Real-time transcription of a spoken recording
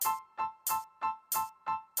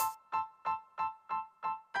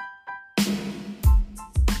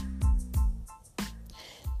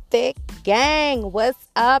Thick Gang. What's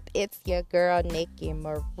up? It's your girl, Nikki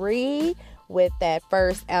Marie, with that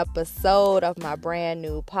first episode of my brand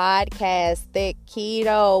new podcast, Thick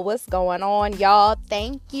Keto. What's going on, y'all?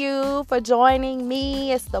 Thank you for joining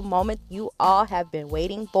me. It's the moment you all have been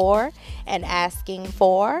waiting for and asking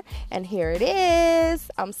for, and here it is.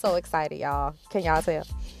 I'm so excited, y'all. Can y'all tell?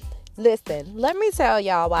 Listen, let me tell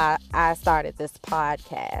y'all why I started this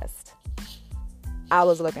podcast. I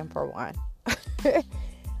was looking for one.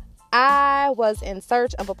 I was in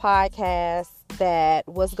search of a podcast that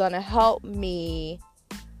was going to help me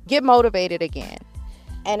get motivated again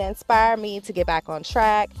and inspire me to get back on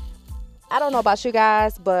track. I don't know about you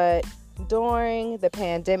guys, but during the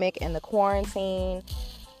pandemic and the quarantine,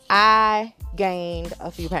 I gained a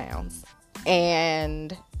few pounds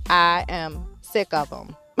and I am sick of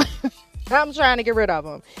them. I'm trying to get rid of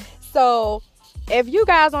them. So if you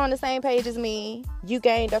guys are on the same page as me, you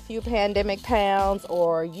gained a few pandemic pounds,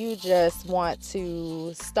 or you just want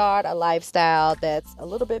to start a lifestyle that's a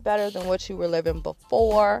little bit better than what you were living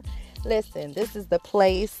before, listen, this is the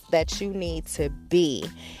place that you need to be.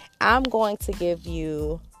 I'm going to give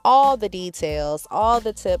you all the details, all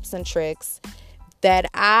the tips and tricks that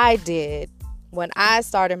I did when I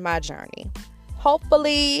started my journey.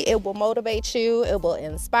 Hopefully, it will motivate you. It will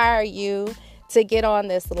inspire you to get on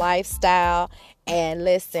this lifestyle and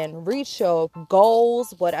listen, reach your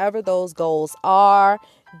goals, whatever those goals are.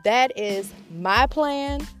 That is my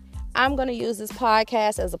plan. I'm going to use this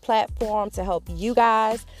podcast as a platform to help you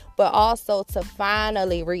guys, but also to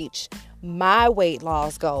finally reach my weight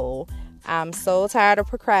loss goal. I'm so tired of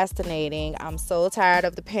procrastinating. I'm so tired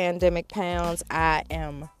of the pandemic pounds. I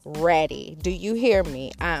am ready. Do you hear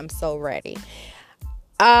me? I'm so ready.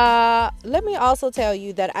 Let me also tell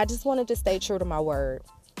you that I just wanted to stay true to my word.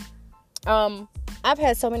 I've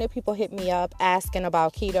had so many people hit me up asking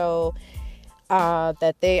about keto,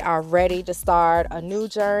 that they are ready to start a new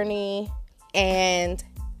journey. And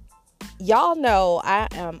y'all know I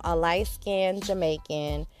am a light-skinned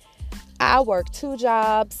Jamaican. I work 2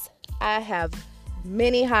 jobs. I have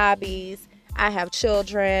many hobbies. I have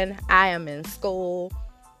children. I am in school.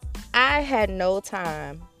 I had no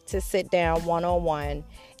time to sit down one-on-one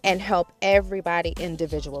and help everybody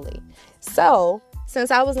individually. So, since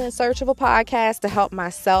I was in search of a podcast to help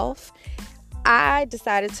myself, I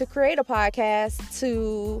decided to create a podcast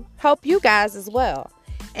to help you guys as well.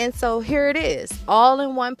 And so here it is, all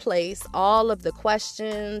in one place, all of the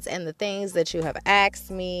questions and the things that you have asked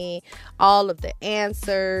me, all of the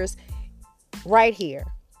answers right here,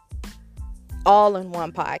 all in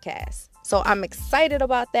one podcast. So I'm excited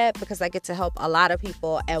about that because I get to help a lot of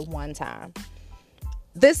people at one time.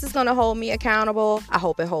 This is going to hold me accountable. I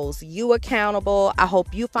hope it holds you accountable. I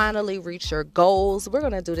hope you finally reach your goals. We're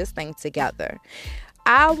going to do this thing together.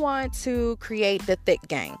 I want to create the Thick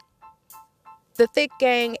Gang. The Thick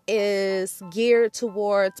Gang is geared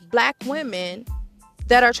towards Black women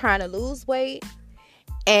that are trying to lose weight.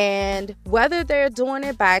 And whether they're doing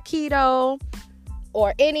it by keto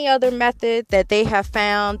or any other method that they have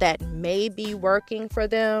found that may be working for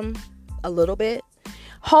them a little bit,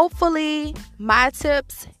 hopefully my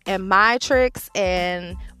tips and my tricks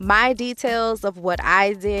and my details of what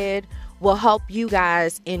I did will help you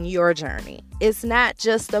guys in your journey. It's not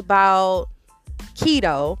just about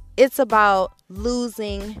keto. It's about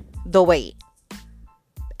losing the weight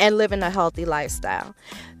and living a healthy lifestyle.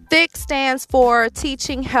 THIC stands for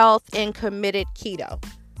Teaching Health in Committed Keto.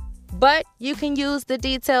 But you can use the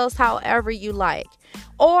details however you like.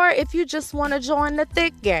 Or if you just want to join the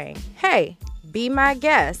Thick Gang, hey, be my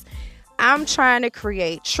guest. I'm trying to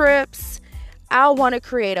create trips. I want to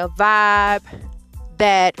create a vibe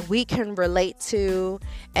that we can relate to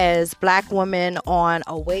as Black women on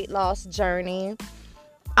a weight loss journey.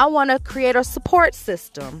 I want to create a support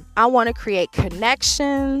system. I want to create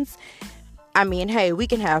connections. I mean, hey, we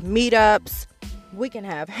can have meetups. We can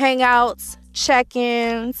have hangouts,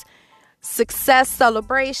 check-ins, success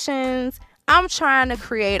celebrations. I'm trying to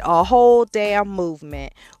create a whole damn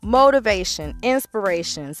movement, motivation,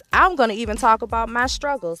 inspirations. I'm going to even talk about my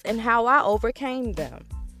struggles and how I overcame them.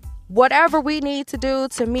 Whatever we need to do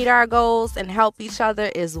to meet our goals and help each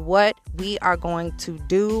other is what we are going to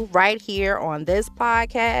do right here on this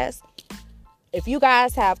podcast. If you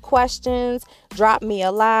guys have questions, drop me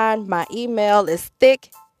a line. My email is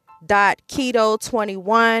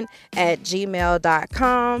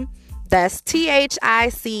thick.keto21@gmail.com. That's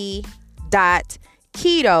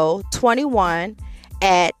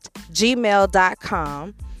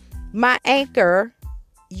thic.keto21@gmail.com. My Anchor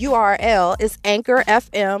URL is Anchor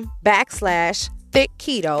FM /Thick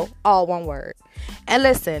Keto, all one word. And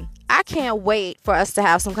listen, I can't wait for us to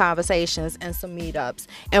have some conversations and some meetups.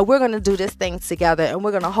 And we're going to do this thing together. And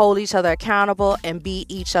we're going to hold each other accountable and be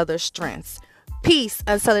each other's strengths. Peace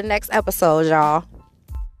until the next episode, y'all.